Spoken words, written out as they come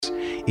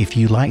If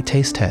you like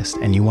Taste Test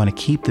and you want to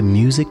keep the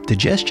music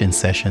digestion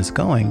sessions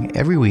going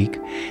every week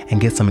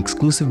and get some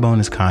exclusive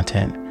bonus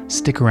content,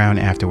 stick around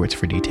afterwards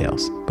for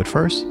details. But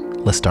first,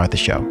 let's start the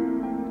show.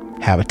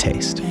 Have a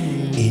taste.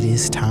 It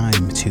is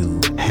time to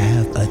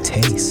have a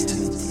taste.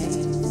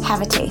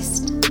 Have a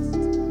taste.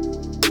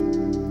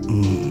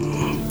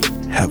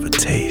 Have a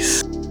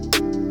taste.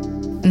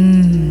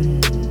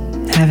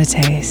 Have a taste. Have a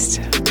taste.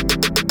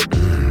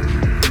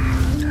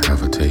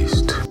 Have a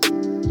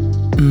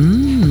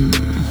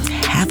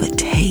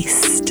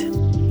taste.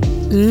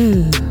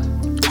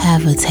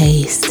 Have a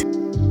taste.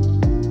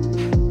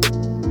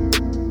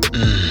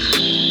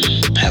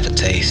 Have a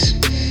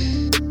taste.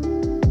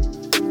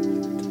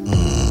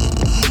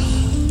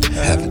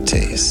 Have a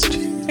taste.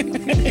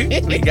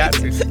 We got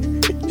to.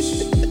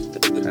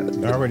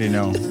 I already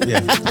know.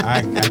 Yeah,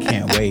 I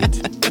can't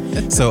wait.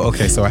 So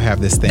I have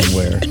this thing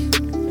where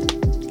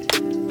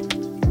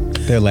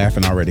they're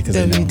laughing already because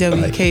they know.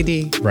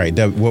 WWKD. Right.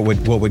 What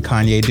would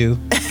Kanye do?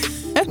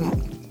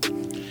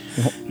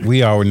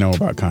 We all know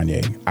about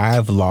Kanye.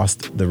 I've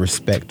lost the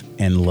respect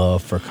and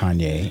love for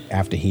Kanye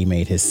after he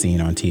made his scene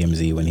on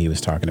TMZ when he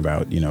was talking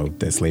about,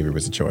 that slavery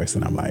was a choice.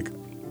 And I'm like,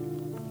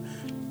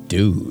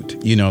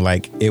 dude,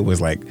 it was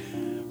like,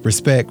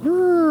 respect.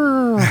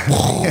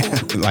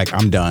 Like,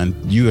 I'm done.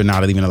 You are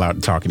not even allowed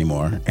to talk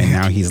anymore. And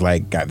now he's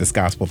like got this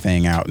gospel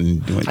thing out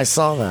and doing. I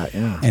saw that,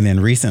 yeah. And then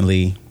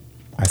recently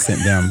I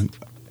sent them.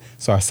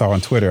 So I saw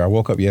on Twitter. I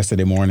woke up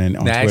yesterday morning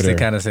on Twitter. I actually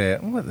kind of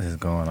said, what is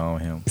going on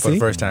with him? For the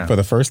first time. For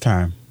the first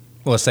time.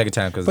 Well, second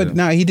time. But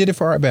no, he did it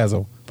for Art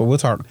Basel. But we'll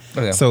talk.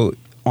 Okay. So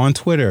on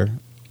Twitter,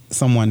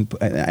 someone,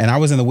 and I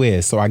was in the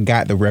Wiz, so I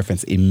got the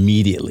reference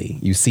immediately.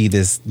 You see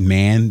this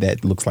man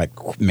that looks like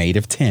made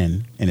of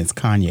tin, and it's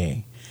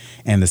Kanye.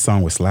 And the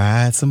song was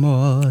Slide Some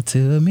More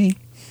to Me.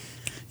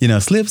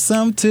 Slip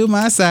some to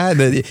my side.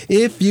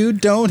 If you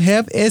don't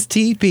have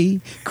STP,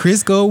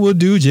 Crisco will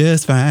do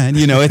just fine.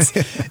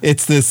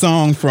 It's the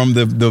song from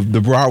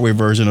the Broadway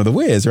version of The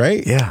Wiz,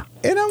 right? Yeah.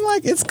 And I'm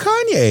like, it's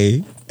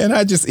Kanye. And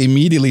I just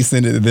immediately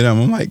sent it to them.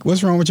 I'm like,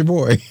 what's wrong with your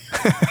boy?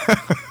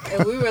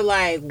 And we were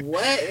like,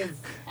 what is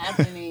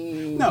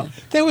happening? No,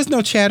 there was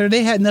no chatter.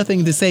 They had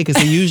nothing to say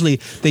because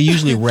they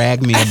usually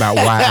rag me about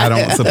why I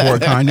don't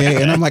support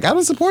Kanye. And I'm like, I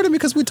don't support him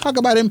because we talk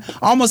about him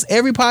almost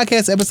every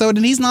podcast episode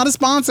and he's not a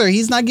sponsor.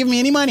 He's not giving me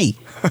any money.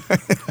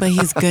 But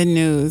he's good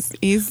news.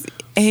 He's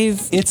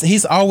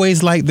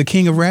always like the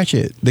king of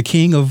ratchet, the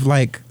king of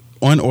like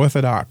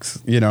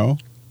unorthodox,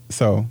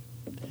 So,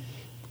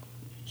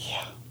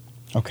 yeah.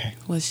 Okay.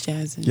 What's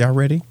jazzing? Y'all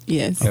ready?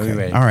 Yes. Yeah, we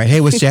ready. All right. Hey,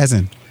 what's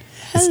jazzing?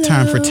 It's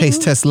time for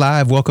Taste Test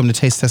Live. Welcome to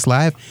Taste Test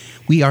Live.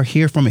 We are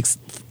here from...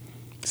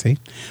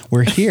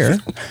 We're here...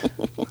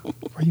 Why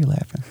are you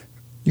laughing?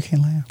 You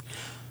can't laugh.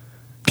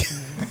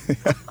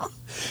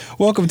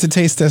 Welcome to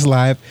Taste Test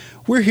Live.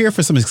 We're here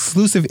for some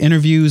exclusive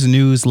interviews,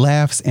 news,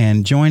 laughs,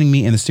 and joining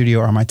me in the studio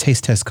are my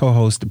Taste Test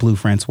co-host, Blue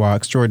Francois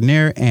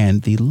Extraordinaire,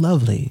 and the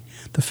lovely,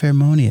 the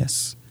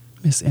pheromonious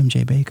Miss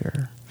MJ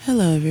Baker.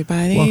 Hello,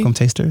 everybody. Welcome,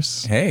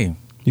 tasters. Hey.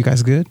 You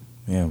guys good?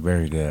 Yeah,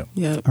 very good.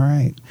 Yep. All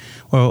right.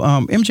 Well,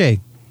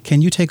 MJ,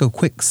 can you take a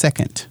quick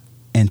second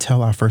and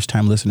tell our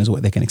first-time listeners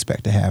what they can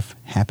expect to have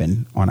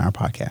happen on our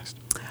podcast?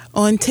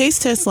 On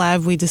Taste Test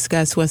Live, we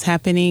discuss what's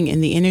happening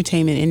in the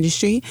entertainment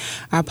industry.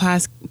 Our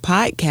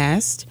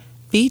podcast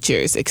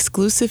features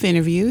exclusive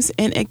interviews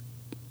and...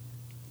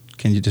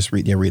 Can you just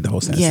read the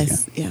whole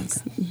sentence again? Yes.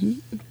 Okay.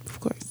 Mm-hmm. Of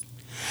course.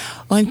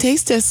 On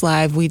Taste Test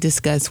Live, we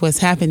discuss what's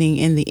happening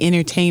in the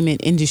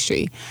entertainment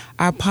industry.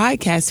 Our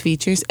podcast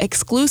features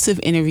exclusive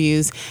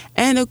interviews,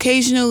 and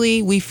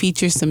occasionally we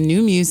feature some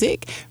new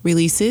music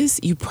releases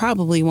you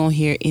probably won't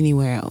hear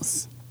anywhere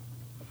else.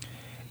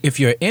 If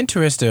you're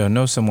interested or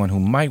know someone who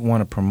might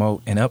want to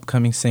promote an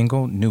upcoming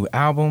single, new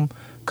album,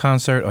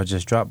 concert, or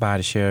just drop by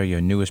to share your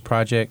newest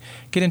project,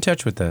 get in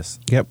touch with us.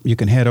 Yep. You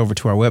can head over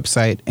to our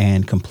website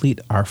and complete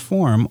our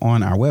form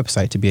on our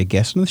website to be a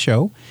guest on the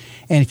show.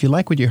 And if you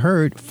like what you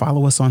heard,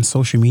 follow us on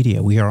social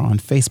media. We are on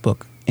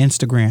Facebook,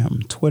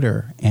 Instagram,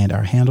 Twitter, and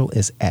our handle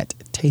is at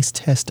Taste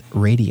Test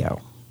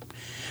Radio.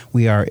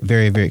 We are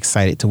very, very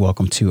excited to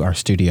welcome to our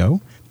studio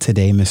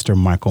today Mr.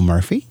 Michael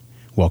Murphy.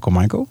 Welcome,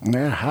 Michael.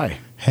 Yeah, hi.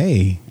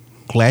 Hey,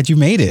 glad you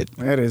made it.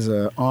 It is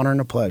an honor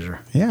and a pleasure.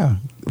 Yeah.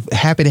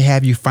 Happy to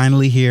have you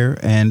finally here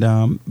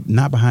and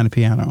not behind the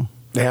piano.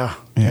 Yeah.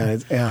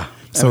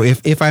 So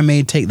if I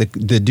may take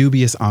the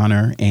dubious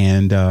honor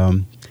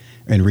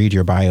and read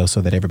your bio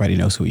so that everybody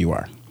knows who you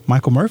are.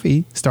 Michael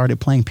Murphy started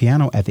playing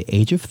piano at the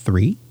age of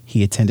 3.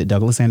 He attended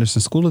Douglas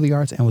Anderson School of the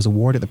Arts and was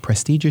awarded the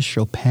prestigious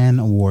Chopin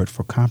Award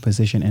for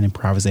Composition and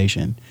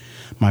Improvisation.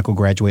 Michael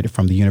graduated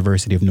from the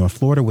University of North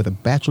Florida with a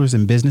bachelor's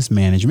in business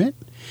management.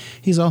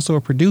 He's also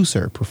a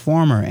producer,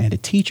 performer, and a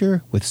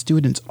teacher with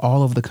students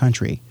all over the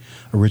country.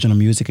 Original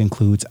music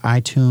includes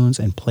iTunes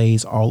and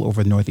plays all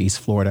over Northeast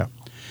Florida.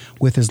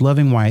 With his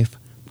loving wife,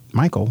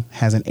 Michael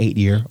has an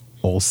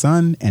 8-year-old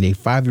son and a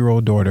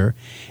 5-year-old daughter,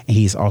 and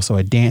he's also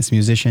a dance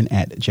musician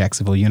at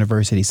Jacksonville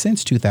University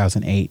since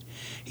 2008.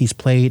 He's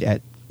played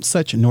at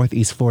such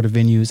Northeast Florida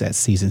venues as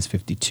Seasons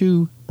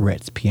 52,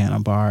 Rhett's Piano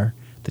Bar,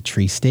 the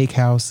Tree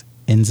Steakhouse,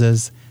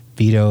 Enza's,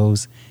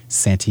 Vito's,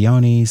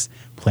 Santione's,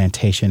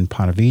 Plantation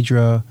Ponte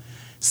Vedra,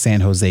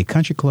 San Jose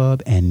Country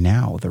Club, and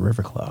now the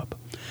River Club.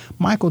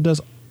 Michael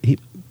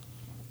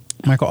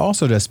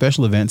also does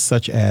special events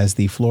such as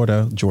the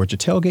Florida Georgia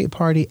Tailgate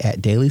Party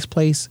at Daly's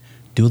Place,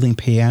 Dueling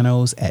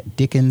Pianos at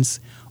Dickens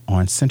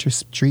on Center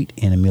Street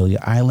in Amelia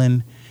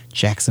Island,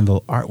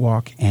 Jacksonville Art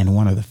Walk, and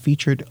one of the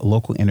featured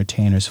local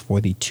entertainers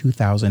for the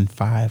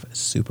 2005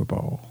 Super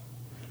Bowl.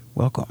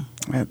 Welcome.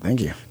 Yeah,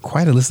 thank you.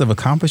 Quite a list of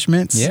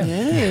accomplishments. Yeah.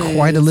 Yes.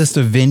 Quite a list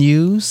of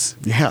venues.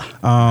 Yeah.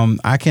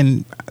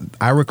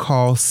 I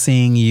recall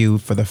seeing you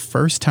for the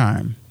first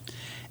time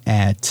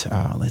at,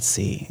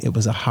 it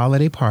was a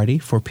holiday party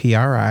for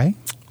PRI.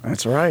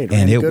 That's right.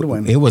 And a good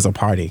one. It was a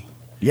party.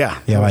 Yeah.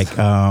 Yeah, it like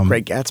was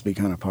Great Gatsby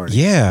kind of party.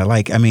 yeah,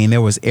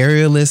 there was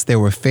aerialists, there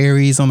were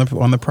ferries on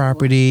the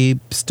property,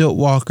 stilt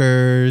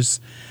walkers.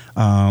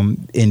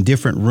 In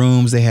different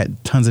rooms, they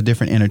had tons of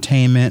different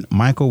entertainment.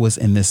 Michael was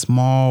in this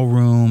small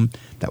room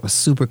that was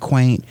super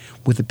quaint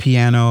with a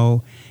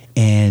piano,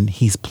 and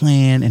he's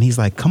playing, and he's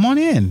like, "Come on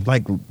in,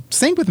 like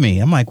sing with me."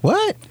 I'm like,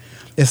 "What?"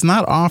 It's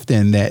not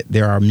often that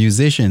there are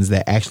musicians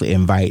that actually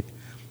invite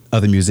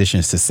other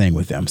musicians to sing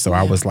with them. So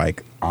I was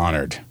like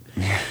honored.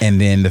 And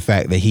then the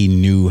fact that he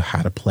knew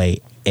how to play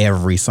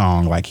every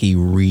song, like he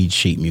reads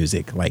sheet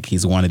music. Like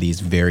he's one of these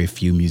very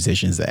few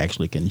musicians that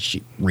actually can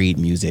read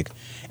music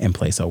and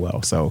play so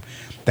well. So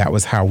that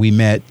was how we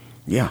met.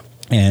 Yeah.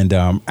 And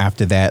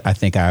after that, I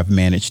think I've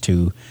managed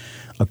to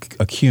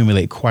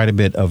accumulate quite a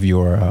bit of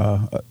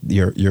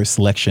your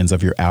selections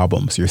of your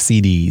albums, your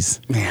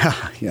CDs. Yeah.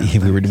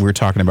 We were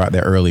talking about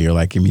that earlier.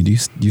 Like, I mean, do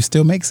you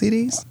still make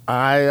CDs?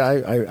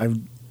 I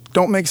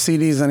don't make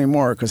CDs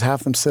anymore because half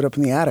of them sit up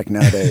in the attic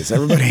nowadays.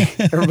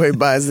 Everybody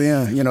buys the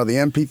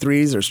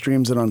MP3s or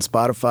streams it on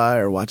Spotify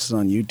or watches it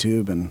on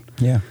YouTube, and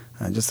Yeah.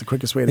 just the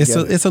quickest way to get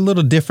it. It's a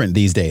little different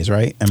these days,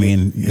 right? I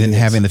mean, than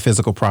having the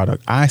physical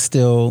product.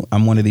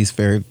 I'm one of these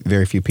very,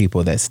 very few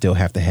people that still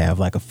have to have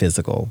like a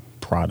physical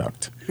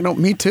product.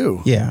 Me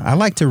too. Yeah, I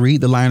like to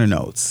read the liner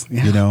notes.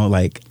 Yeah. You know,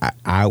 like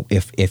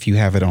if you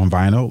have it on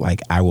vinyl,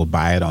 like I will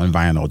buy it on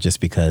vinyl just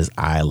because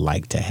I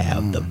like to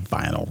have the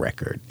vinyl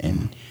record,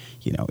 and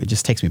you know, it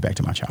just takes me back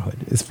to my childhood.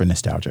 It's for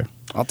nostalgia.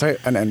 I'll tell you,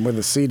 and with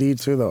the CD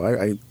too, though,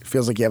 it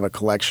feels like you have a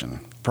collection.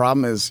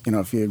 Problem is,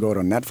 if you go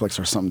to Netflix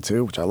or something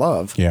too, which I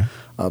love, Yeah.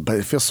 But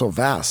it feels so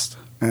vast.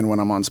 And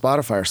when I'm on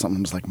Spotify or something,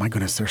 I'm just like, my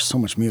goodness, there's so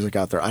much music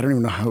out there. I don't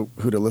even know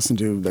who to listen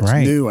to that's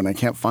Right. new, and I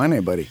can't find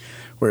anybody.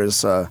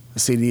 Whereas a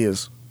CD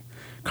is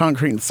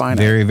concrete and finite.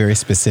 Very, very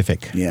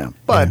specific. Yeah,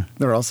 but Yeah.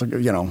 they're also,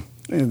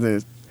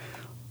 they're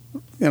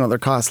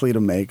costly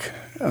to make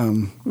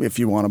if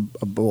you want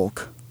a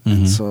bulk.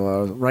 Mm-hmm.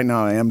 So right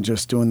now I am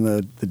just doing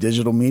the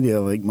digital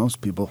media like most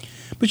people.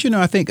 But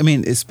I think,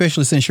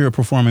 especially since you're a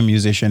performing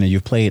musician and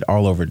you've played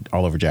all over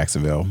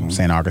Jacksonville,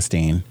 St.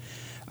 Augustine,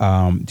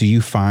 do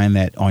you find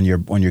that on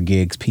your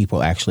gigs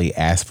people actually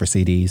ask for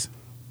CDs?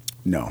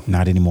 No.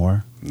 Not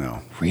anymore?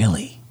 No.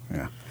 Really?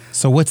 Yeah.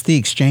 So what's the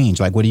exchange?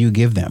 Like, what do you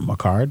give them? A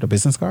card? A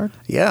business card?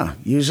 Yeah.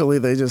 Usually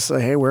they just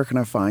say, hey, where can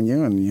I find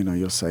you? And,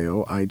 you'll say,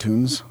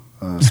 iTunes,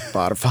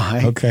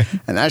 Spotify. Okay.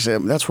 And actually,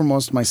 that's where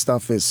most of my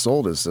stuff is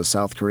sold, is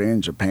South Korea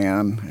and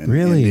Japan and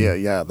Really? India.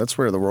 Yeah, that's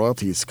where the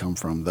royalties come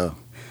from, the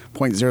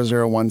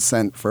 0.001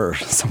 cent for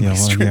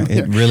somebody's stream.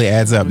 It really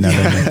adds up now.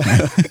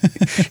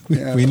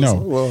 Yeah, we know.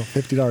 Well,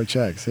 $50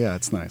 checks. Yeah,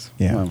 it's nice.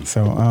 Yeah.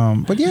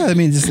 But yeah,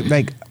 just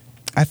like,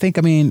 I think,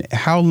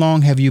 how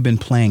long have you been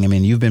playing?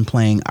 You've been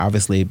playing,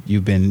 obviously,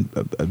 you've been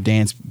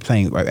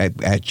playing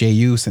at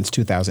JU since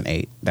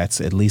 2008.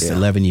 That's at least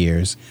 11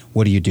 years.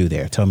 What do you do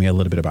there? Tell me a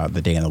little bit about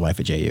the day in the life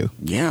at JU.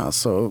 Yeah,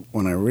 so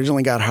when I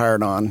originally got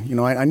hired on,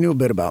 I knew a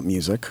bit about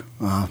music,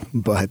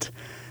 but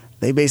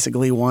they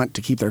basically want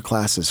to keep their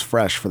classes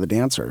fresh for the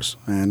dancers.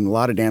 And a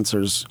lot of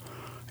dancers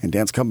and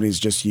dance companies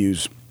just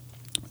use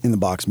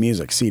in-the-box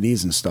music,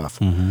 CDs and stuff.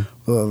 Mm-hmm.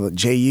 Well, the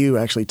JU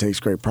actually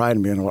takes great pride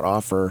in being able to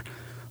offer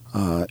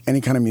any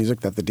kind of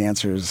music that the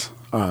dancers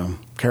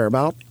care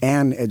about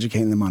and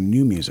educating them on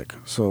new music.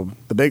 So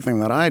the big thing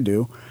that I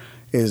do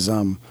is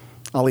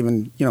I'll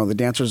even, the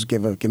dancers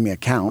give me a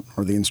count,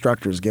 or the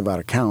instructors give out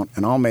a count,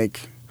 and I'll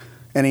make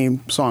any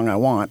song I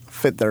want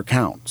fit their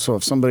count. So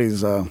if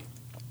somebody's,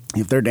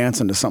 if they're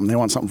dancing to something, they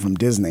want something from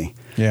Disney,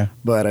 Yeah.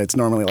 but it's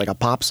normally like a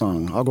pop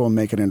song, I'll go and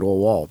make it into a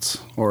waltz.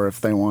 Or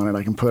if they want it,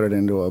 I can put it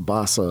into a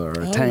bossa or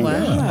a tango.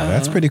 wow. Oh,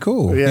 that's pretty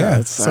cool. Yeah,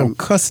 it's, So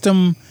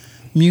custom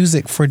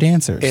music for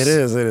dancers. It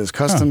is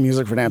custom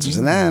music for dancers.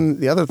 And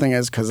then the other thing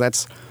is, because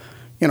that's,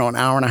 an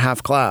hour and a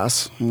half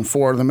class, and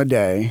 4 of them a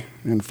day,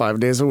 and 5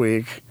 days a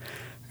week.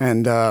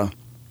 And,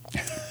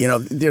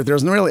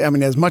 there's really,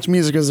 as much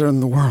music as there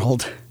in the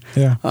world,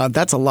 Yeah.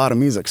 that's a lot of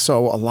music.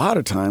 So a lot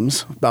of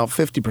times, about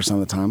 50% of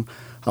the time,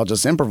 I'll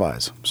just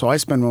improvise. So I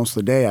spend most of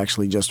the day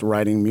actually just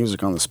writing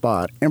music on the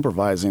spot,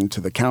 improvising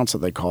to the counts that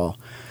they call,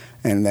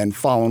 and then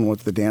following what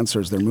the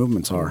dancers, their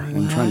movements are,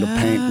 and trying to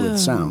paint with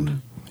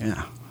sound.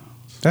 Yeah.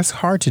 That's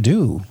hard to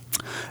do.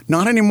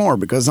 Not anymore,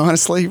 because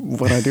honestly,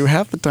 what I do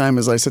half the time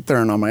is I sit there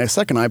and on my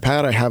second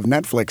iPad I have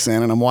Netflix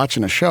in and I'm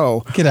watching a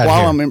show Get out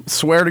while here. I'm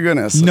swear to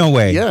goodness. No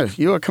way. Yeah,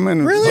 you come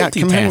in. Really? Yeah,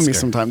 come hang with me Multitasker.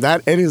 sometime.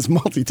 That it is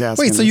multitasking.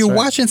 Wait, so that's you're right.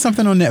 watching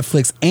something on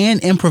Netflix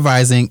and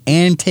improvising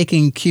and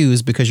taking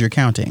cues because you're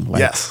counting? Like,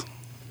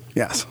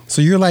 Yes.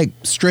 So you're like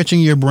stretching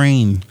your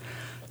brain.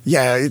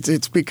 Yeah,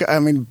 it's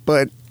because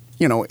but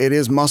it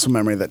is muscle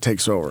memory that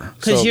takes over.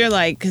 Because So-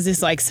 because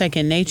it's like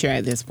second nature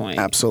at this point.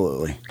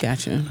 absolutely.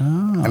 Gotcha.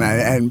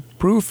 And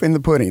proof in the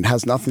pudding. It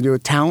has nothing to do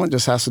with talent,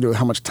 just has to do with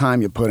how much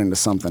time you put into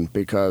something.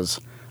 Because,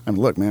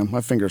 look, man, my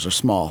fingers are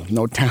small.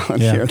 No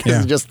talent Yeah, here. This yeah.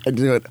 is just, I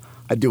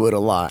do it a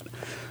lot.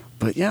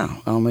 But yeah,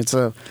 it's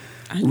a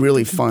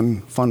really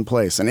fun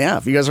place. And yeah,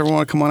 if you guys ever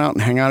want to come on out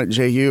and hang out at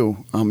JU,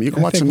 you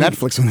can watch some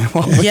Netflix with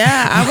them.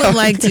 Yeah, I would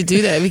like to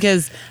do that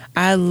because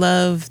I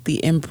love the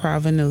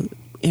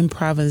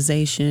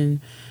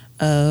improvisation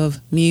of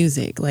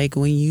music. Like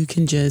when you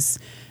can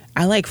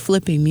I like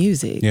flipping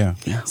music. Yeah.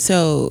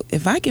 So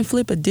if I can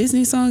flip a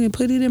Disney song and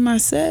put it in my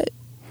set,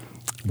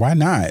 Why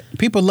not?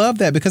 People love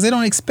that because they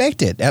don't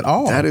expect it at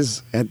all. That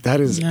is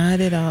not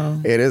at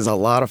all. It is a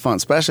lot of fun,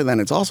 especially then.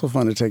 It's also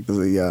fun to take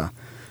a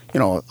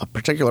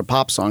particular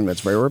pop song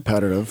that's very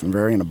repetitive and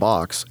very in a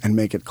box and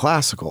make it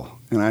classical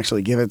and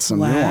actually give it some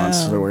Wow.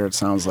 nuance to where it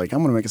sounds like I'm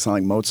going to make it sound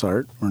like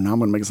Mozart, or now I'm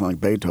going to make it sound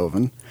like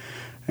Beethoven,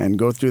 and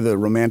go through the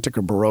romantic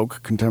or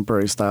Baroque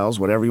contemporary styles,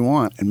 whatever you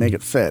want, and make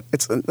it fit.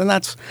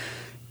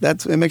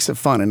 It makes it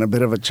fun and a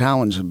bit of a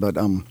challenge, but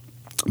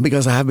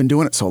because I have been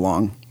doing it so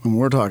long, and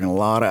we're talking a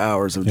lot of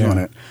hours of doing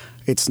Yeah. it,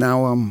 it's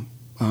now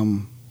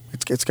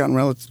it's gotten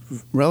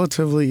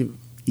relatively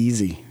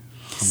easy.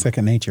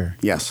 Second nature.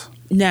 Yes.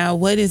 Now,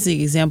 what is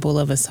the example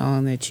of a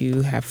song that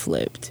you have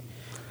flipped?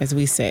 As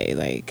we say,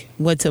 like,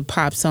 what's a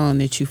pop song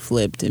that you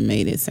flipped and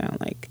made it sound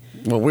like?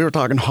 Well, we were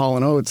talking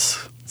Hall & Oates.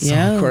 So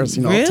Yeah, of course,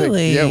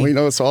 really?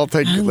 So I'll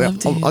take. I'd love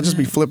to hear I'll just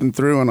be that. flipping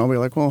through, and I'll be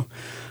like, well,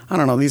 I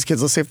don't know, these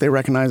kids. Let's see if they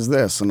recognize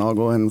this, and I'll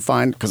go ahead and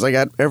find, because I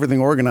got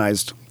everything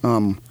organized,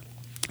 in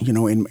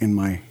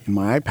my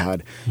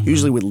iPad,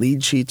 usually with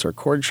lead sheets or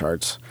chord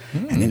charts,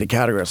 and into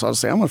categories. So I'll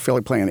say, I'm gonna feel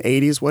like playing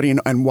 80s. What do you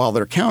know? And while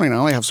they're counting, I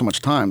only have so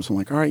much time, so I'm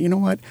like, all right, you know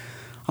what?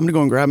 I'm gonna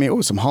go and grab me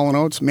some Hall &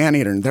 Oates, Man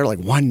Eater, and they're like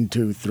 1,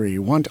 2, 3,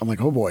 1. I'm like,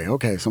 oh boy,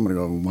 okay. So I'm gonna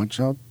go watch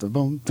out the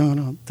boom,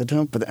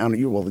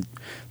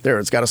 there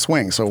it's got a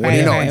swing. So what do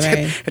you know?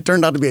 Right. It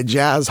turned out to be a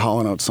jazz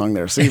Hall & Oates song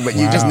there. See, but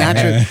you just Wow.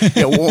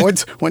 naturally,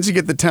 once you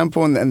get the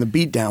tempo and the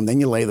beat down, then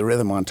you lay the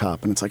rhythm on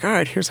top, and it's like, all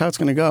right, here's how it's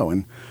gonna go.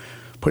 And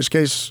push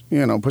comes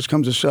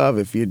to shove.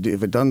 If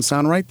it doesn't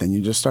sound right, then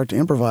you just start to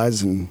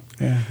improvise and.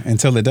 Yeah.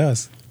 Until it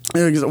does.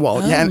 Well,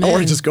 Oh, yeah, or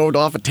man. just go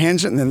off a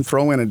tangent and then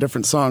throw in a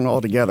different song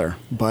altogether.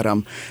 But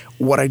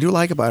what I do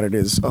like about it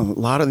is a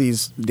lot of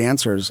these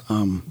dancers.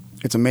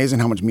 It's amazing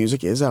how much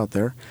music is out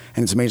there,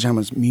 and it's amazing how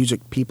much music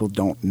people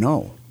don't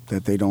know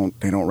that they don't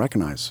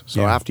recognize.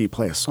 So Yeah. after you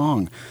play a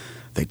song,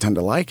 they tend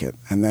to like it.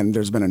 And then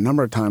there's been a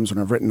number of times when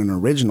I've written an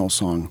original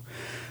song.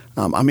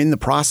 I'm in the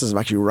process of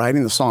actually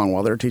writing the song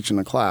while they're teaching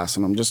the class,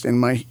 and I'm just in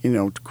my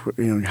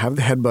have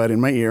the headbud in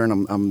my ear,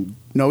 and I'm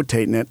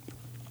notating it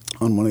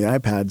on one of the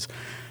iPads.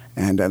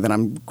 And then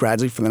I'm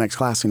gradually for the next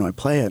class, I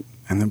play it,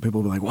 and then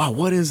people will be like, "Wow,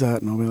 what is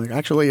that?" And I'll be like,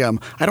 "Actually,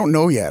 I don't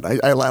know yet.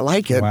 I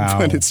like it, Wow.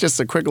 but it's just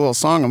a quick little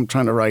song I'm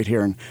trying to write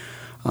here."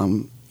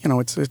 And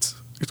it's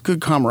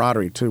good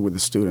camaraderie too with the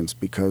students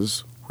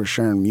because we're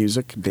sharing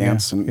music,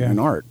 dance, Yeah. and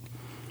art.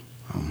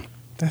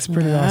 That's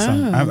pretty Wow.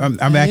 awesome.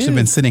 I've It actually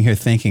been is. sitting here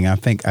thinking. I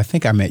think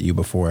I met you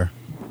before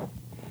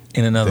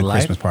In another the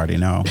life. Christmas party.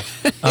 No.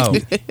 Oh,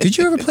 Did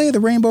you ever play at the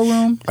Rainbow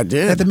Room? I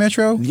did. At the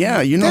Metro?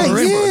 Yeah,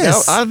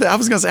 Yes. I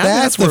was gonna say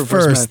That's where the we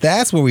first first. met.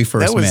 That's where we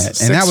first That was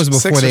met, and that was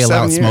six before or they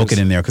allowed 7 smoking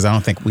years. in there because I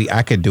don't think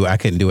I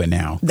couldn't do it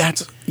now.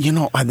 That's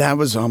that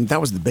was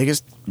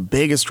the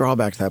biggest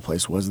drawback to that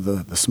place was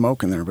the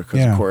smoke in there because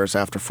Yeah. of course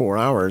after 4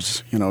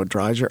 hours it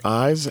dries your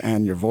eyes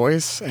and your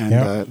voice and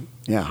Yep.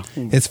 yeah.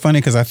 It's funny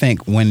because I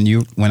think when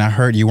I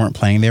heard you weren't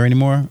playing there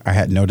anymore, I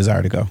had no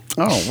desire to go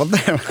Oh well,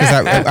 because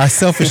I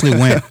selfishly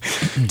went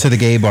to the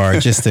gay bar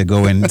just to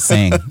go and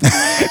sing. and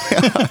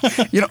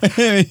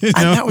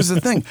that was the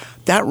thing.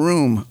 That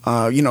room,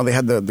 they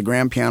had the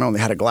grand piano and they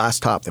had a glass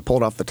top. They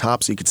pulled off the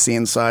top so you could see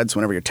inside. So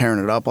whenever you're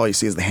tearing it up, all you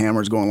see is the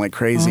hammers going like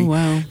crazy. Oh,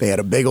 wow. They had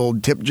a big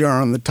old tip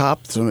jar on the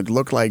top, so it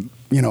looked like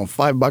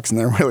 $5 in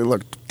there really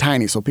looked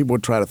tiny. So people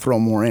would try to throw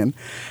more in,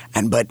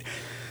 but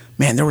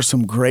man, there were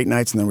some great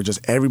nights, and there were just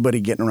everybody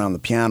getting around the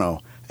piano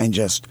and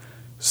just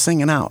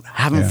singing out,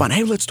 having Yeah. fun.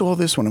 Hey, let's do all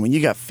this one. And when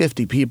you got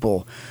 50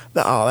 people,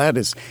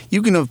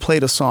 you can have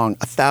played a song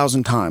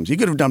 1,000 times. You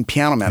could have done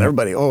Piano Man.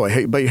 Everybody,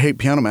 but you hate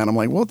Piano Man. I'm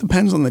like, well, it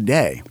depends on the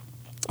day.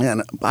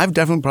 And I've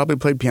definitely probably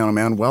played Piano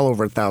Man well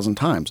over 1,000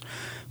 times.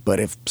 But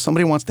if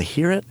somebody wants to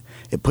hear it,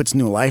 it puts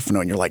new life in it,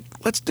 and you're like,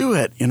 let's do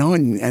it,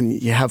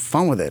 and you have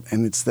fun with it.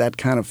 And it's that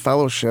kind of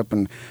fellowship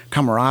and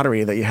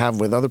camaraderie that you have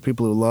with other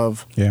people who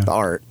love Yeah. the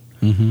art.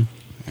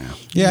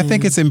 Yeah, I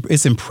think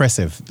it's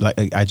impressive. Like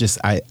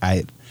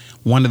I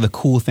one of the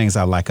cool things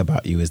I like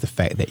about you is the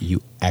fact that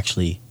you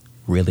actually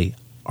really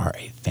are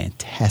a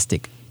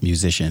fantastic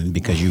musician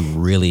because you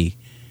really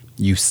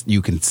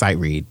you can sight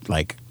read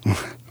like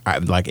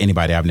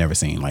anybody I've never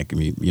seen. Like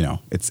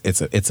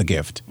it's a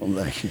gift.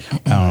 Well, thank you.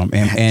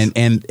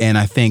 And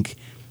I think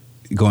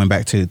going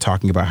back to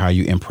talking about how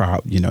you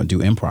improv, do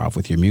improv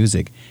with your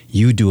music,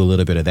 you do a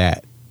little bit of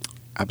that.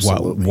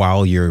 Absolutely.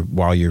 While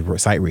you're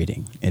sight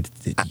reading.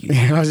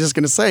 I was just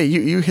going to say,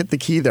 you hit the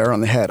key there on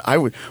the head.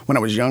 When I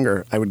was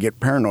younger, I would get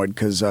paranoid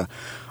because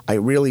I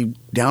really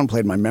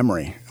downplayed my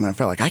memory, and I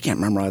felt like I can't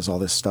memorize all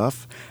this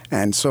stuff.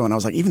 And I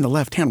was like, even the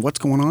left hand, what's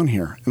going on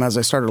here? And as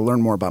I started to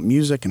learn more about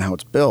music and how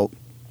it's built,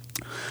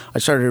 I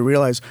started to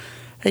realize,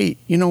 hey,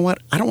 you know what?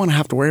 I don't want to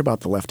have to worry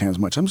about the left hand as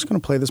much. I'm just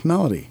going to play this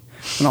melody.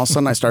 And all of a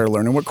sudden I started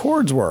learning what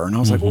chords were. And I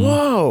was like,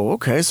 whoa,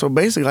 okay. So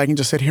basically I can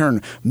just sit here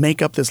and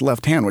make up this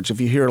left hand, which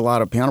if you hear a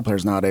lot of piano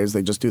players nowadays,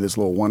 they just do this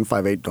little 1,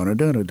 5, 8,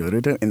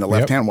 in the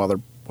left hand while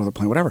they're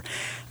playing whatever.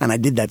 And I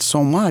did that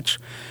so much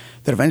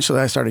that eventually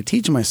I started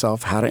teaching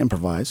myself how to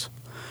improvise.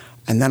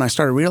 And then I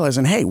started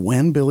realizing, hey,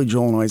 when Billy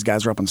Joel and all these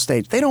guys are up on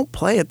stage, they don't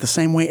play it the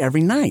same way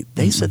every night.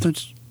 They sit there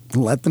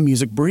and let the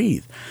music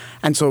breathe.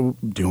 And so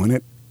doing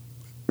it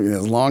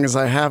as long as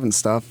I have and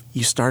stuff,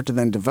 you start to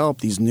then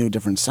develop these new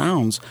different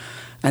sounds.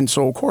 And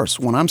so, of course,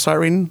 when I'm sight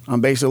reading,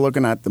 I'm basically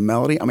looking at the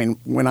melody. I mean,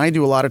 when I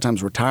do a lot of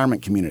times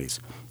retirement communities,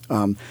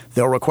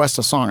 they'll request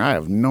a song. I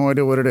have no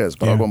idea what it is,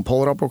 but I'll go and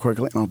pull it up real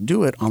quickly, and I'll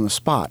do it on the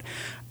spot.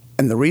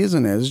 And the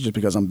reason is just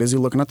because I'm busy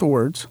looking at the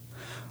words.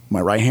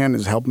 My right hand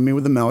is helping me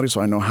with the melody, so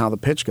I know how the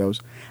pitch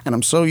goes. And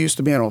I'm so used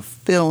to being able to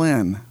fill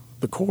in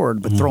the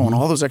chord, but throwing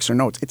all those extra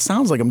notes. It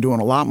sounds like I'm doing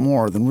a lot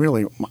more than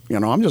really,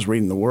 I'm just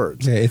reading the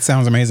words. Yeah, it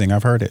sounds amazing.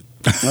 I've heard it.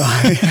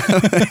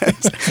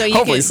 So you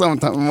Hopefully can,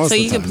 sometime, most so of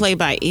the you can time. play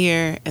by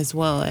ear as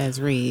well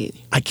as read,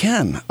 I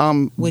can.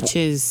 which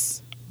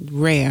is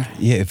rare.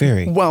 Yeah,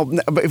 very. Well,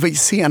 but if you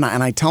see, and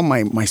I tell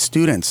my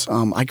students,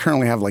 I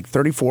currently have like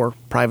 34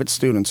 private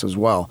students as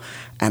well,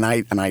 and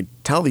I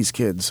tell these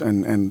kids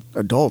and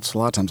adults a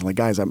lot of times, like,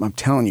 guys, I'm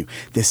telling you,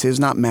 this is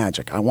not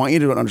magic. I want you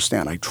to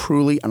understand. I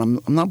truly, and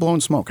I'm not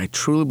blowing smoke. I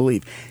truly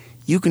believe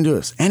you can do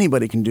this.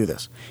 Anybody can do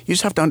this. You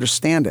just have to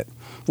understand it.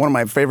 One of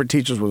my favorite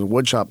teachers was a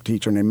woodshop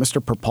teacher named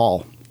Mr.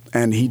 Perpall.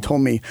 And he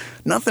told me,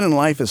 nothing in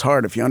life is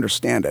hard if you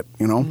understand it,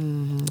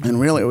 And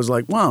really, it was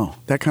like, wow,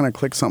 that kind of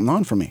clicked something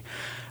on for me.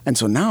 And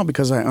so now,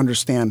 because I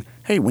understand,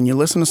 hey, when you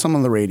listen to someone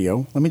on the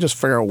radio, let me just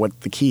figure out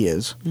what the key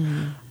is.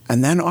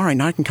 And then, all right,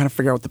 now I can kind of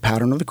figure out the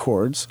pattern of the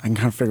chords. I can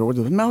kind of figure out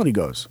where the melody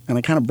goes. And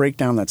I kind of break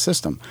down that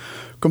system.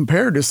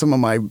 Compared to some of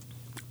my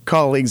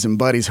colleagues and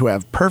buddies who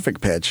have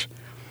perfect pitch,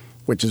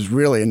 which is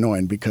really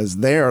annoying because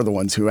they are the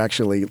ones who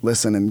actually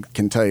listen and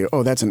can tell you,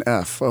 oh, that's an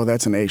F, oh,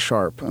 that's an A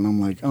sharp. And I'm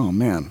like, oh,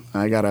 man,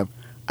 I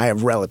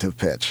have relative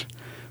pitch,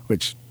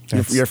 which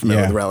you're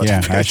familiar with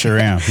relative pitch. Yeah, I sure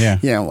am, yeah.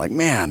 Yeah, I'm like,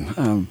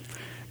 man,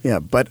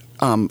 but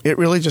it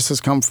really just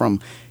has come from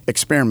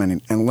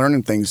experimenting and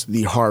learning things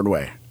the hard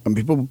way. And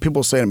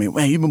people say to me,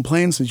 man, you've been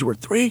playing since you were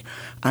 3?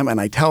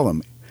 And I tell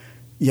them,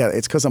 yeah,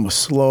 it's because I'm a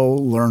slow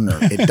learner.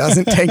 It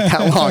doesn't take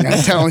that long,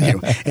 I'm telling you.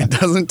 It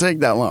doesn't take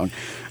that long.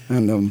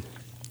 And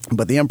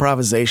but the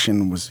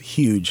improvisation was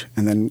huge.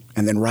 And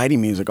then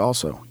writing music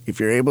also. If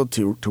you're able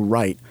to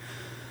write,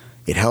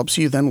 it helps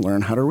you then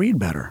learn how to read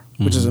better,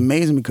 which is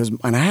amazing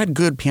and I had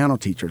good piano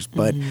teachers,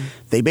 but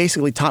they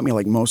basically taught me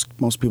like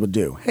most people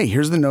do. Hey,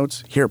 here's the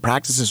notes. Here,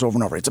 practice this over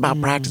and over. It's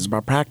about practice,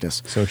 about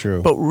practice. So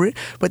true.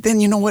 But then,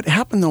 what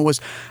happened though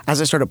was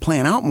as I started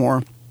playing out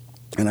more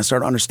and I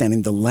started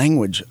understanding the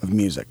language of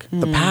music,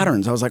 the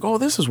patterns, I was like, oh,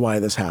 this is why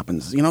this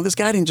happens. This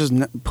guy didn't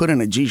just put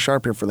in a G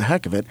sharp here for the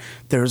heck of it.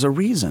 There's a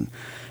reason.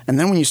 And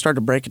then when you start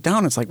to break it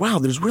down, it's like, wow,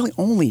 there's really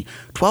only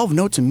 12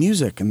 notes in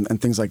music and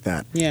things like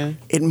that. Yeah.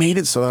 It made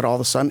it so that all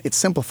of a sudden it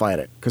simplified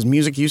it because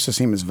music used to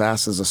seem as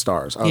vast as the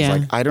stars. I was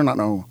like, I do not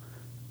know,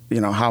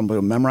 how I'm able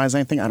to memorize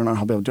anything. I don't know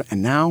how I'm able to do it.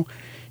 And now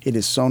it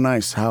is so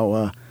nice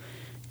how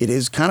it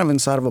is kind of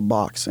inside of a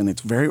box and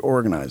it's very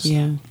organized.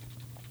 Yeah.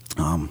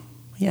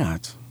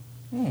 It's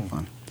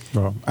fun.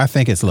 Well, I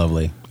think it's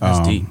lovely.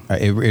 That's deep.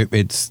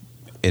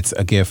 It's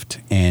a gift,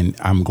 and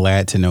I'm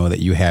glad to know that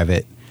you have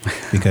it.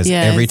 Because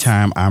Yes. every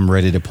time I'm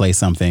ready to play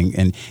something,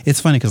 and it's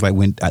funny because like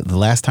when the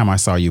last time I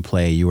saw you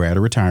play, you were at a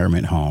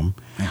retirement home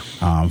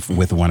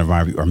with one of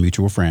our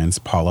mutual friends,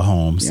 Paula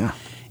Holmes. Yeah.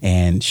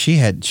 And she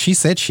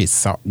said she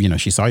saw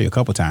you a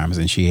couple times,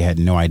 and she had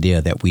no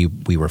idea that we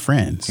were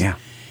friends. Yeah.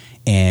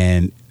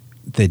 And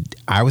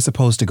I was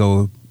supposed to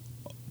go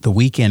the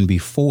weekend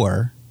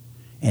before,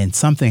 and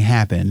something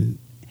happened.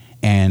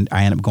 And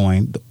I ended up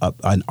going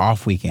an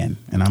off weekend.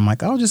 And I'm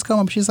like, I'll just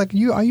come. She's like,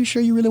 are you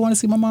sure you really want to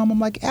see my mom? I'm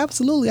like,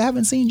 absolutely. I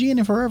haven't seen Jean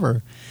in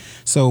forever.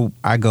 So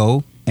I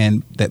go,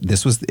 and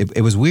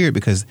it was weird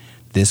because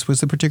this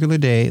was the particular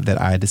day that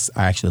I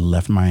actually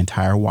left my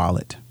entire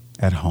wallet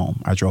at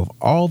home. I drove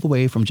all the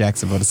way from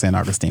Jacksonville to St.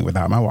 Augustine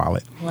without my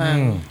wallet.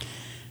 Wow.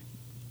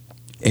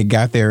 It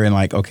got there and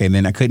and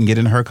then I couldn't get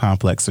into her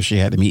complex, so she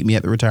had to meet me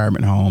at the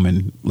retirement home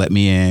and let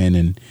me in,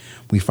 and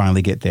we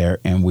finally get there,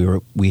 and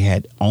we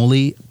had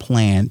only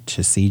planned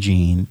to see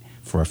Jean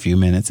for a few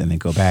minutes and then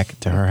go back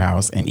to her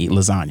house and eat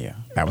lasagna.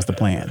 That was the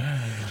plan.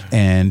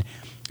 And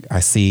I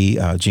see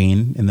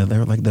Gene, and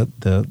they're like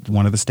the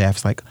one of the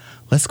staff's like,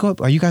 let's go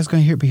up. Are you guys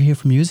going to be here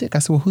for music? I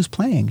said, well, who's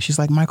playing? She's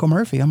like, Michael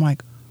Murphy. I'm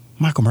like,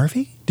 Michael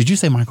Murphy? Did you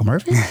say Michael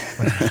Murphy?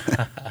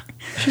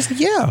 She's like,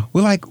 yeah.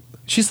 We're like,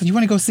 she said, you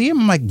want to go see him?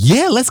 I'm like,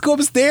 yeah, let's go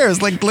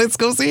upstairs. Like, let's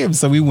go see him.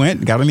 So we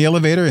went, got on the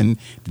elevator, and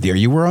there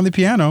you were on the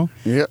piano.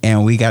 Yep.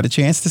 And we got a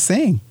chance to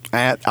sing.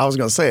 I was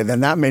going to say,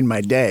 then that made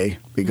my day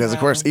because, of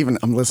course, even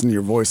I'm listening to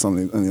your voice on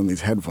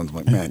these headphones. I'm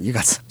like, man, you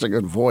got such a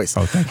good voice.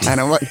 Oh, thank you.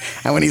 And I'm like,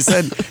 and when he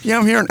said, yeah,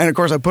 I'm here, and of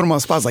course I put him on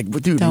the spot. I was like,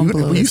 dude,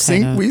 will you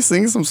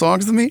sing some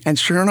songs with me? And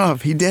sure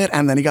enough, he did.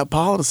 And then he got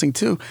Paula to sing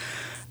too.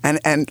 And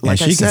like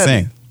she I said,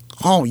 can sing.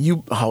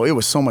 It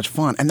was so much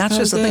fun. And that's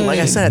just the thing. Like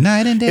I said,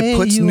 night and day, it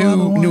puts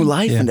new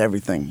life into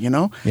everything, you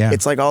know? Yeah.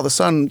 It's like all of a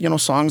sudden,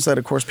 songs that,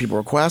 of course, people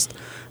request.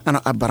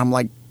 But I'm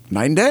like,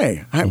 night and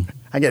day.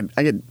 I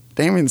get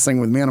Damien to sing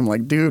with me, and I'm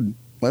like, dude,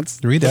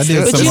 let's read that.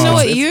 But you know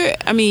what?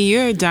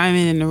 You're a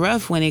diamond in the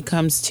rough when it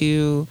comes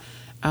to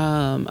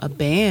a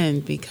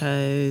band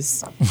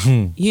because,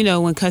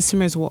 when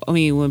customers,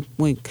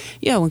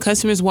 when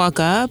customers walk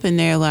up and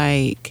they're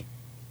like,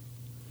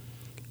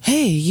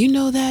 hey, you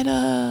know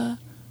that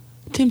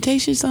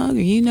Temptation song,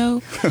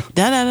 or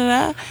da da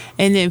da da,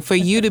 and then for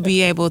you to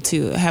be able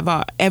to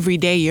have every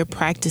day you're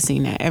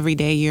practicing that, every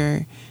day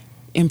you're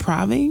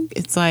improving,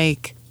 it's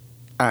like.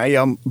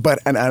 But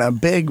a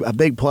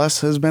big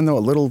plus has been though a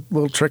little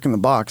trick in the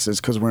box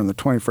is because we're in the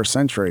 21st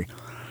century.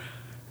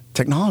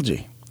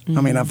 Technology. Mm-hmm.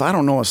 I mean, if I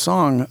don't know a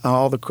song,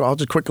 I'll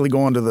just quickly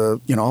go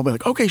into I'll be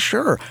like, okay,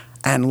 sure.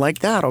 And like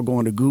that, I'll go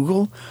into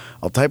Google,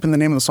 I'll type in the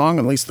name of the song,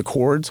 at least the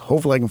chords.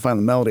 Hopefully I can find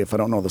the melody if I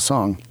don't know the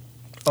song.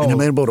 And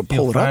I'm able to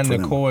pull it up for them.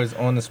 Find the chords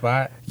on the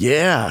spot?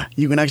 Yeah.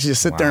 You can actually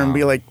just sit there and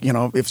be like,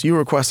 if you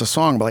request a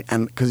song,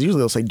 because usually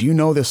they'll say, do you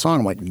know this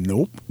song? I'm like,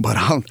 nope. But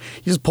you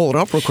just pull it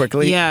up real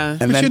quickly. Yeah.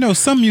 And but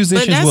some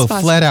musicians will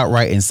flat out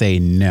right and say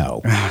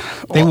no.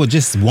 They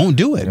won't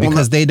do it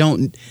because they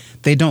don't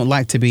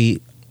like to be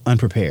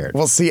unprepared.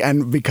 Well, see,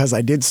 and because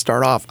I did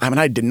start off,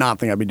 I did not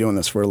think I'd be doing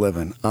this for a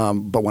living.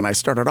 But when I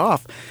started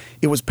off,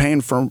 it was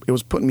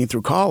putting me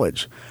through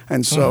college.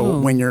 And so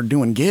when you're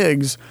doing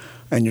gigs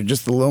and you're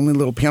just the lonely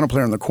little piano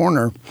player in the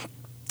corner,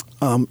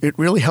 it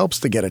really helps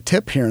to get a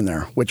tip here and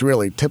there, which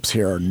really tips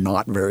here are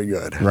not very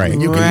good. Right.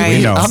 We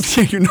know.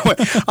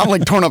 I'm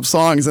like torn up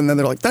songs and then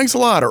they're like, thanks a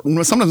lot. Or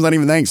sometimes not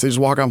even thanks. They just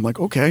walk out. I'm like,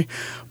 okay.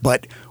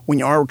 But when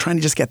you are trying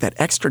to just get that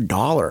extra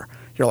 $1,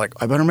 you're like,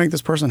 I better make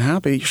this person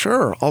happy.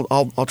 Sure,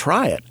 I'll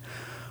try it.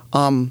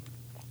 And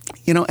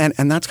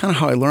that's kind of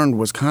how I learned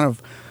was kind of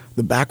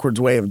the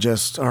backwards way of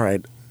just, all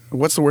right,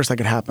 what's the worst that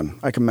could happen?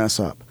 I can mess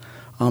up.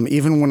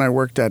 Even when I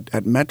worked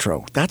at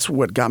Metro, that's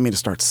what got me to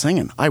start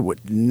singing. I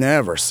would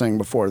never sing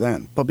before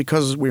then. But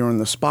because we were in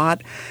the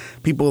spot,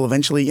 people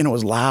eventually, it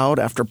was loud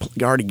after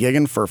already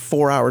gigging for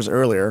 4 hours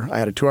earlier. I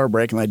had a 2-hour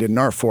break and I did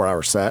another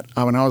 4-hour set.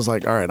 And I was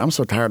like, all right, I'm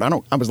so tired.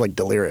 I was like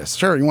delirious.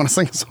 Sure, you want to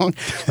sing a song?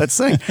 Let's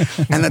sing.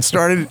 And that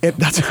started,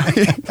 that's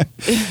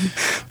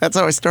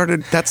how I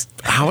started. That's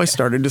how I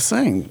started to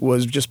sing,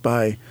 was just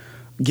by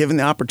given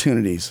the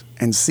opportunities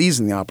and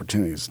seizing the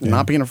opportunities,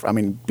 not being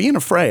being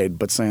afraid,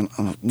 but saying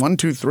 1,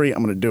 2, 3,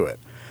 I'm going to do it.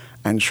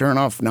 And sure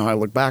enough, now I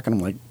look back and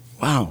I'm like,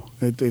 wow,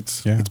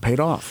 it's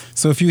paid off.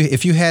 So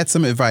if you had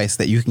some advice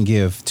that you can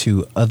give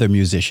to other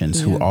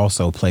musicians who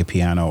also play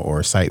piano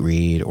or sight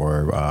read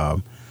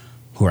or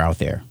who are out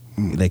there,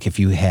 like if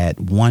you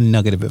had one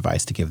nugget of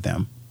advice to give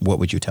them, what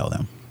would you tell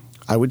them?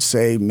 I would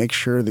say make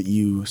sure that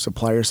you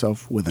supply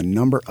yourself with a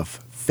number of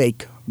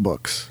fake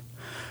books.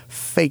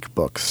 Fake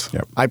books.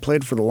 Yep. I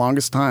played for the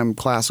longest time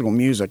classical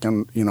music,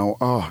 and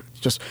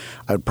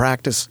I'd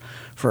practice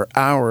for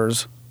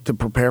hours to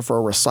prepare for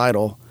a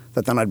recital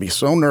that then I'd be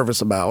so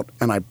nervous about,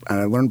 and I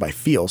learned by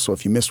feel. So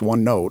if you missed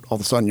one note, all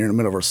of a sudden you're in the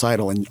middle of a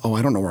recital, and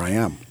I don't know where I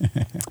am.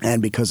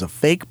 And because of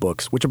fake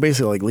books, which are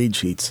basically like lead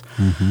sheets,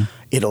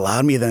 it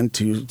allowed me then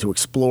to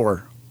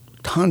explore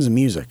tons of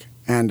music.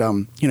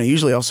 And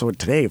usually also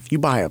today, if you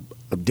buy a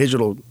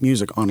digital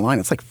music online,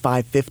 it's like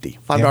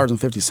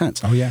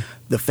 $5.50. Oh yeah.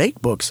 The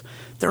fake books,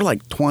 they're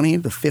like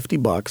 $20 to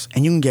 $50,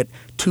 and you can get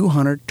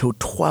 200 to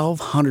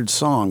 1,200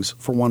 songs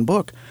for one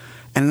book.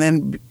 And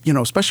then,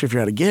 especially if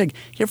you're at a gig,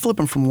 you're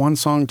flipping from one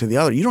song to the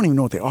other. You don't even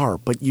know what they are,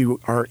 but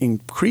you are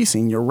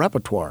increasing your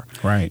repertoire.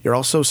 Right. You're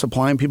also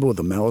supplying people with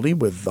the melody,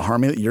 with the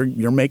harmony that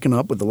you're making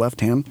up with the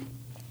left hand,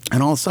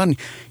 and all of a sudden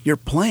you're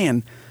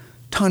playing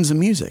tons of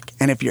music.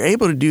 And if you're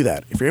able to do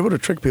that, if you're able to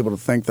trick people to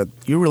think that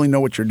you really know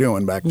what you're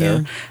doing back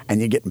there, and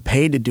you're getting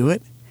paid to do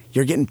it,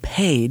 you're getting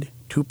paid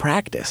to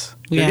practice.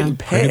 You're getting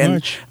paid. Pretty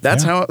much.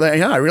 That's how,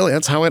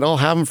 that's how it all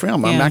happened for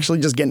him. I'm actually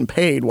just getting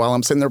paid while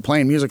I'm sitting there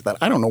playing music that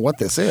I don't know what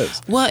this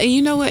is. Well, and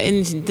you know what?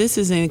 And this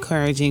is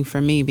encouraging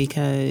for me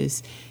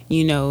because,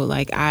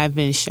 like I've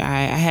been shy.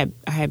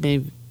 I had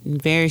been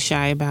very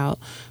shy about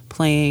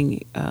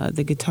playing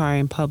the guitar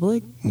in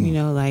public,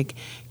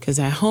 because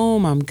at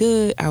home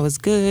I was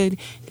good.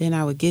 Then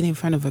I would get in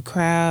front of a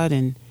crowd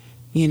and,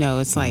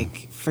 it's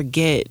like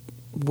forget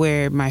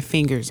where my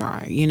fingers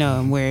are,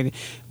 and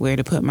where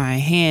to put my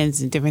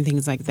hands and different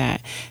things like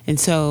that. And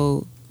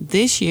so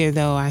this year,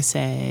 though, I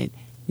said,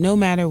 no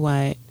matter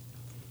what,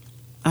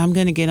 I'm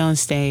going to get on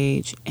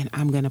stage and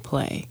I'm going to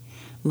play.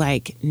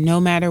 Like, no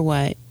matter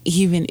what,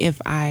 even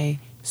if I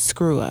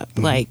screw up,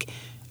 like,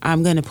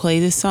 I'm going to play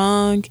the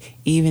song,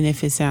 even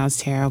if it sounds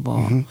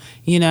terrible.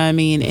 You know what I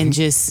mean? And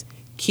just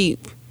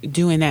keep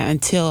doing that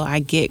until I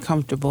get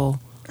comfortable.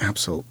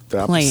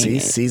 Absolutely. Playing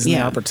it. Seizing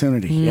the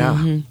opportunity.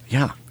 Yeah.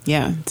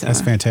 Yeah.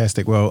 That's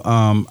fantastic. Well,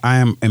 I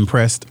am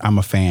impressed. I'm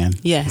a fan.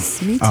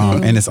 Yes, me too.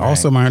 And it's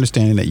also my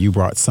understanding that you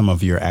brought some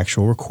of your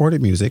actual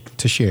recorded music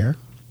to share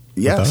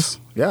with us.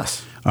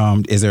 Yes.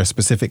 Is there a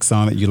specific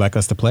song that you'd like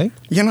us to play?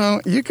 You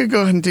know, you could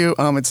go ahead and do,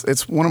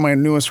 it's one of my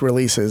newest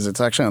releases. It's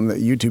actually on the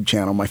YouTube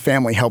channel. My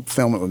family helped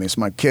film it with me.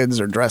 So my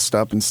kids are dressed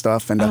up and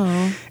stuff.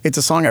 And it's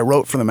a song I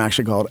wrote for them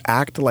actually called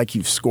Act Like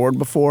You've Scored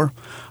Before.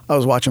 I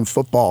was watching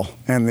football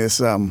and this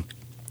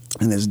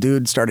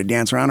dude started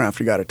dancing around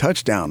after he got a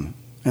touchdown.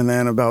 And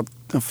then about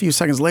a few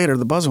seconds later,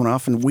 the buzzer went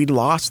off and we'd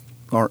lost.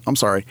 Or I'm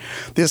sorry,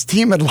 this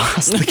team had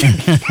lost the game.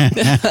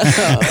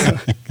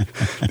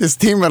 This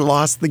team had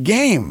lost the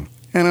game.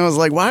 And I was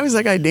like, why was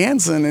that guy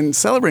dancing and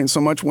celebrating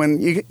so much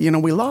when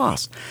we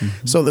lost?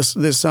 So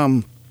this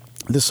song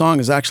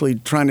is actually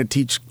trying to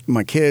teach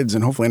my kids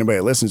and hopefully anybody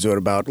that listens to it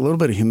about a little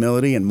bit of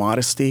humility and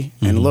modesty.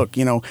 And look,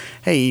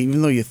 hey,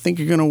 even though you think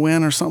you're going to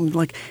win or something,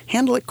 like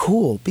handle it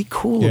cool. Be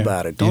cool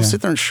about it. Don't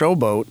sit there and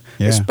showboat,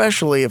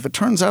 especially if it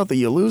turns out that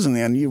you lose in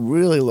the end. You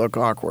really look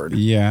awkward.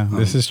 Yeah,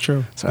 this is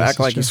true. So Act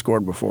Like You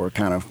Scored Before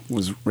kind of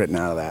was written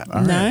out of that.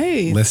 All right.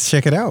 Nice. Let's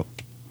check it out.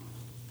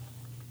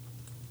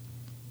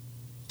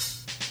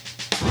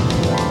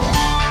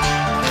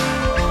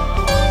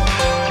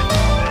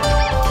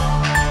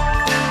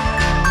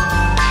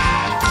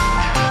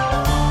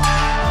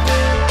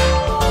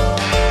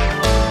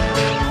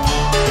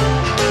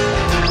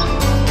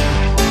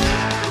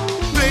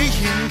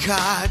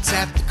 Cards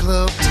at the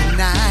club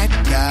tonight.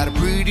 Got a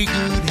pretty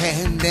good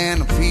hand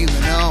and I'm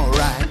feeling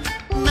alright.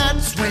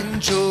 That's when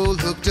Joe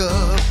looked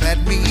up at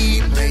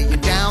me,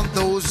 laying down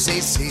those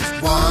aces.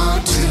 1, 2, 3.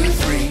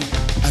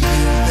 I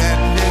knew that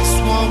next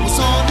one was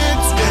on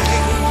its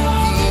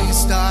way. He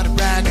started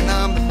bragging,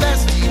 I'm the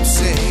best, he'd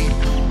say.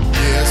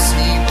 Yes,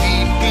 he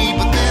beat me,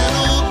 but then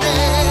old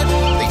Dad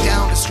laid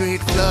down a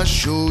straight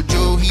flush. Oh,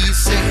 Joe, he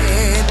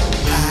said,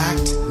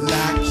 act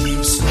like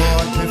you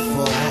scored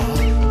before.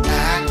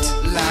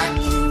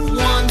 Like you've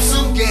won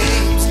some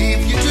games.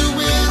 If you do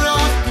it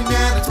often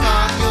and it's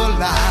part of your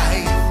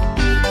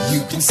life,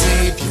 you can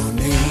save your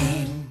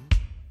name.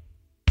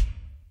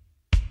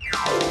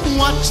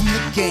 Watching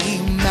the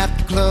game at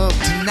the club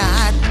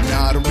tonight.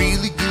 Not a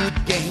really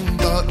good game,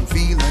 but I'm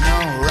feeling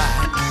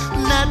alright.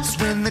 That's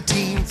when the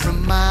team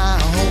from my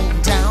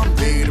hometown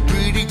played a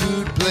pretty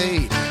good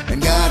play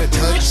and got a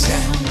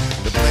touchdown.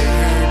 The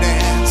player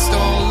danced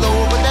all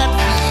over that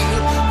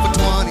field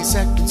for 20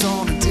 seconds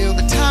on until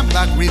the time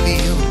clock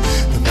revealed.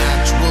 The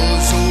match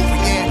was over,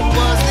 yeah, it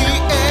was the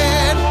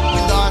end. We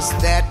lost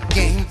that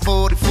game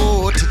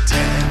 44-10.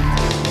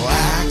 Oh,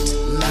 act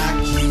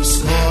like you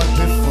scored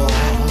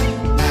before.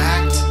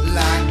 Act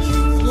like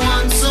you've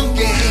won some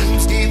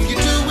games. If you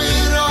do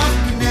it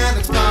often and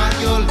it's part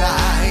of your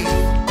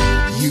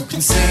life, you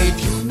can save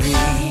your name.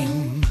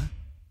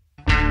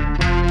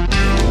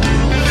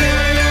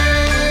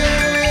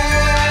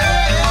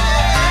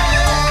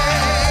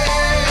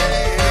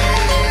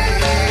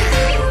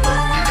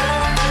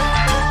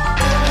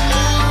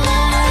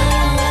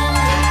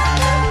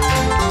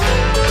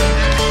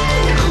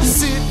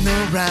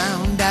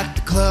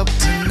 Club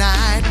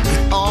tonight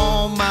with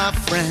all my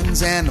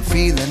friends and I'm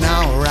feeling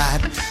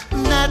alright.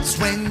 That's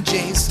when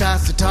Jay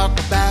starts to talk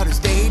about his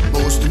date,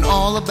 boasting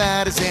all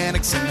about his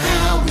antics and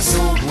how he's so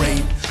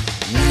great.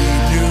 We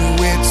knew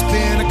it's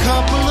been a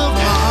couple of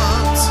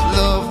months.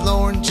 Love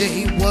Lauren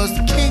J was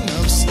the king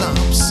of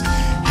slumps. He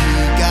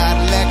got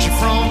a lecture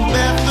from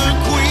Beth the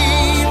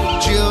Queen.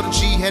 Children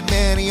she had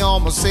many,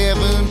 almost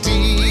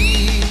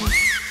 17.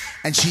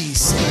 And she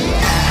said,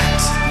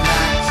 act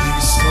like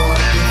you scored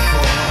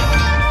before.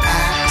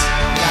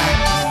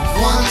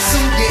 Won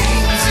some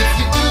games. If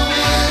you do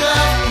it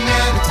up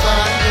and it's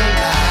part of your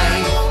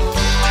life,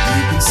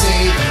 you can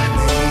save your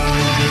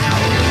name.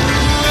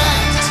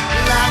 Act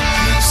like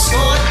you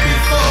scored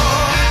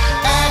before.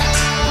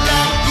 Act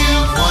like you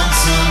won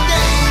some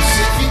games.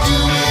 If you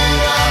do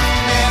it up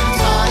and it's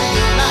part of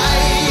your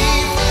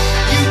life,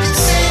 you can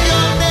save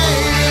your name.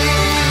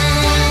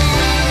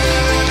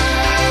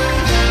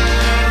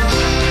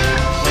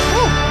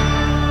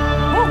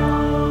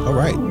 All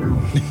right.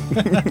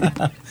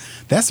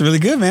 That's really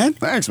good, man.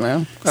 Thanks,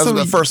 man. That was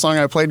the first song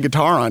I played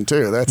guitar on,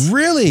 too. That's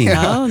really?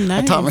 Oh,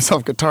 nice. I taught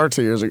myself guitar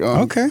 2 years ago.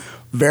 Okay.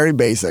 Very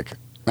basic.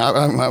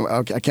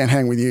 I can't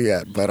hang with you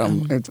yet, but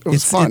it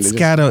was fun.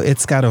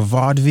 It's got a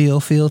vaudeville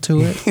feel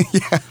to it.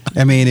 Yeah.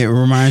 I mean, it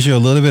reminds you a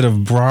little bit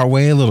of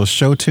Broadway, a little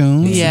show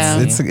tunes. Yeah.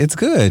 It's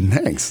good.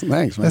 Thanks,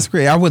 man. That's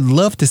great. I would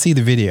love to see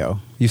the video.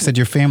 You said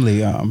your family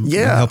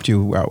helped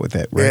you out with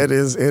it, right? It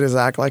is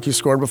Act Like You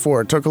Scored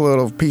Before. It took a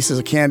little pieces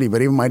of candy,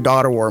 but even my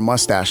daughter wore a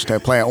mustache to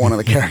play out one of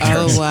the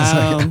characters. Oh,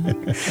 wow.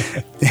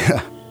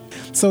 Yeah.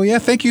 So yeah,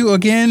 thank you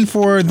again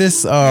for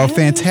this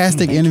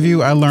fantastic interview.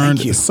 I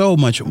learned so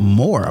much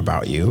more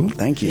about you.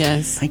 Thank you.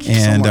 Yes. Thank you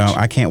And so much.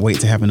 I can't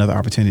wait to have another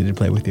opportunity to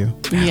play with you.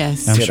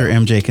 Yes. I'm sure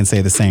MJ can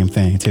say the same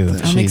thing too.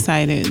 I'm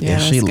excited. Yeah,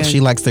 she that's good. she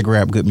likes to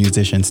grab good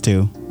musicians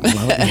too, and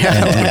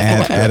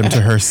add them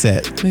to her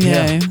set.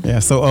 Yeah. Yeah.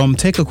 So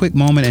take a quick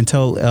moment and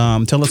tell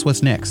us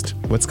what's next.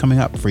 What's coming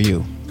up for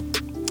you?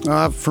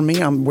 For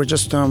me, I'm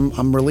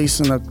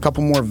releasing a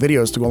couple more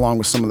videos to go along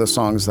with some of the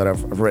songs that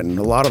I've written.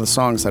 A lot of the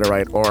songs that I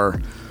write are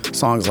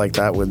songs like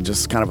that with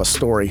just kind of a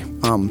story.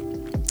 I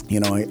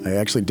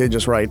actually did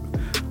just write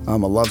a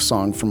love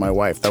song for my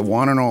wife, the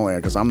one and only,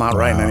 because I'm not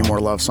writing any more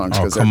love songs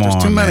because there's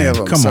just too many of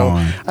them.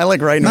 I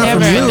like writing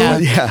Never them.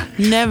 enough. Yeah,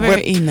 Never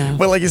enough.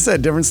 But like you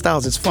said, different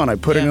styles. It's fun. I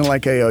put it in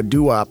like a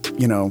doo-wop,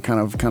 kind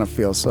of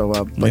feel.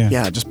 So,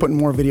 just putting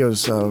more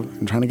videos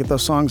and trying to get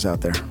those songs out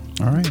there.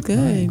 All right. Good.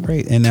 All right,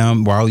 great. And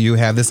while you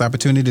have this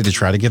opportunity to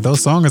try to get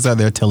those songs out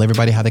there, tell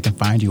everybody how they can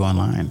find you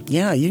online.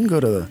 Yeah, you can go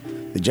to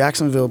the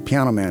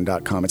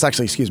JacksonvillePianoman.com. It's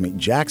actually,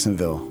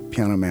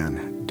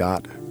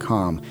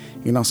 JacksonvillePianoman.com.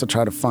 You can also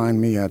try to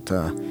find me at,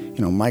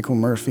 Michael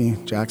Murphy,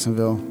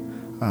 Jacksonville.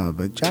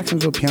 But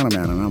Jacksonville Piano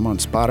Man, and I'm on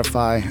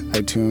Spotify,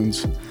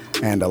 iTunes,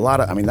 and a lot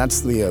of,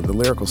 that's the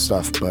lyrical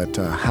stuff, but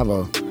have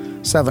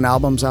 7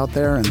 albums out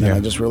there, and then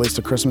I just released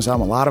a Christmas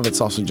album. A lot of it's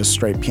also just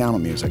straight piano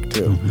music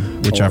too,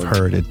 which I've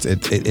heard.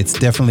 It's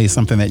definitely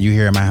something that you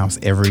hear in my house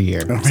every year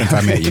since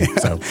I met you.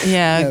 So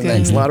good.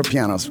 Thanks. A lot of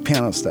piano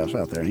stuff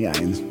out there. Yeah,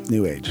 in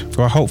New Age.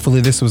 Well,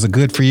 hopefully this was a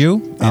good for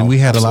you, and we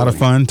had a lot of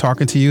fun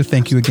talking to you.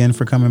 Thank you again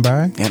for coming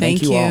by. Yeah,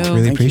 Thank you. all.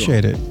 Really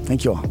appreciate it.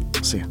 Thank you all.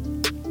 See you.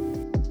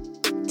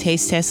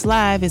 Taste Test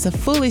Live is a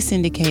fully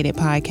syndicated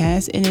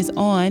podcast and is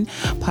on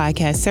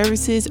podcast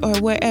services or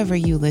wherever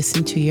you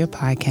listen to your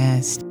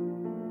podcast.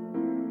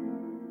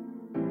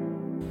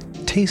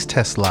 Taste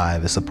Test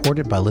Live is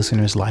supported by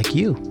listeners like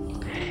you.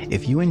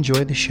 If you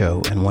enjoy the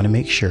show and want to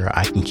make sure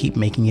I can keep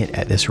making it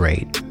at this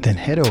rate, then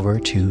head over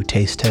to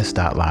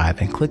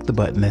tastetest.live and click the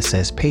button that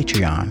says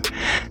Patreon.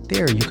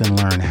 There you can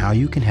learn how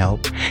you can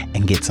help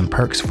and get some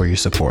perks for your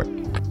support.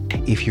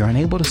 If you're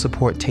unable to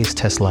support Taste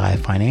Test Live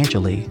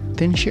financially,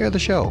 then share the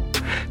show.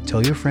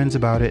 Tell your friends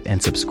about it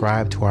and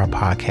subscribe to our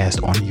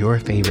podcast on your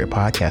favorite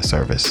podcast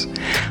service.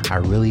 I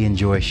really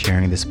enjoy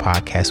sharing this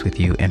podcast with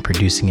you and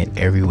producing it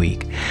every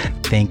week.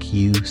 Thank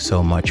you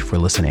so much for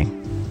listening.